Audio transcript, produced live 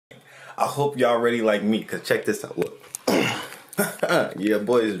I hope y'all ready like me, cause check this out. Look. Yeah,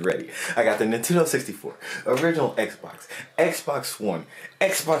 boy is ready. I got the Nintendo 64, original Xbox, Xbox One,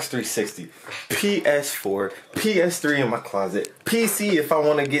 Xbox 360, PS4, PS3 in my closet, PC if I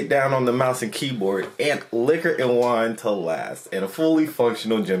want to get down on the mouse and keyboard, and liquor and wine to last, and a fully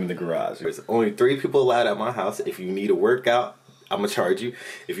functional gym in the garage. There's only 3 people allowed at my house. If you need a workout, I'm gonna charge you.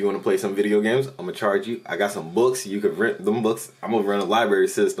 If you want to play some video games, I'm gonna charge you. I got some books. You could rent them books. I'm gonna run a library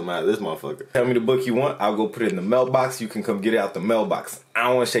system out of this motherfucker. Tell me the book you want. I'll go put it in the mailbox. You can come get it out the mailbox. I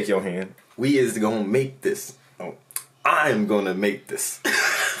don't want to shake your hand. We is gonna make this. Oh, I'm gonna make this.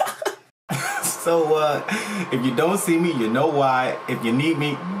 So, if you don't see me, you know why. If you need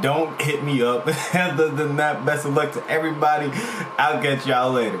me, don't hit me up. Other than that, best of luck to everybody. I'll catch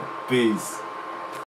y'all later. Peace.